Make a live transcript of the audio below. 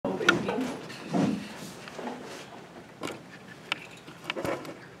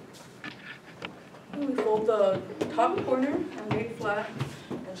the top corner and lay flat,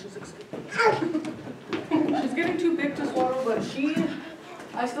 and she's escaping. She's getting too big to swaddle, but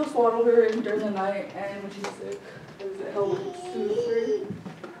I still swaddle her during the night and when she's sick, because it helps soothe her,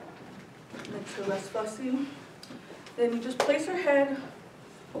 makes her less fussy. Then you just place her head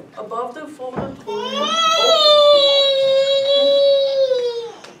above the folded corner,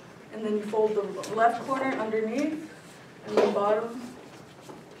 and then you fold the left corner underneath, and the bottom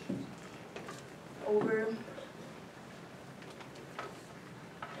over.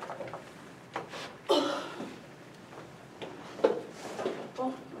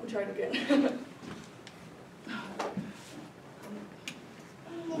 Oh, let me try it again.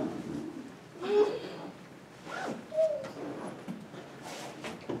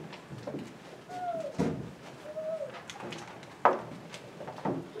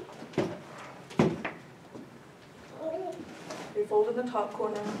 They fold in the top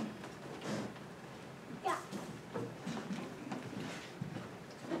corner.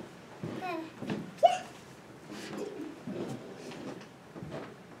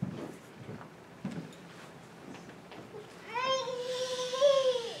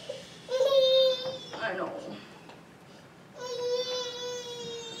 I know.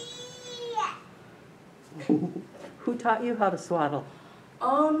 Who taught you how to swaddle?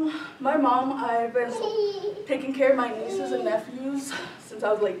 My mom. I've been taking care of my nieces and nephews since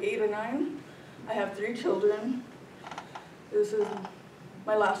I was like 8 or 9. I have 3 children. This is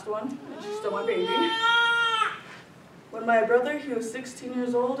my last one, and she's still my baby. When my brother, he was 16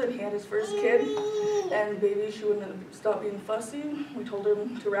 years old and he had his first kid, and baby, she wouldn't stop being fussy. We told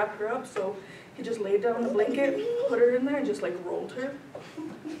him to wrap her up, so he just laid down the blanket, put her in there, and just like rolled her.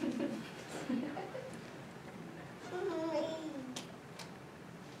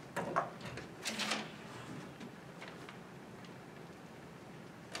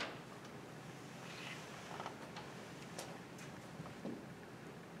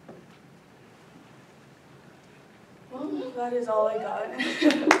 Well, that is all I got.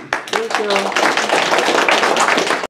 Thank you.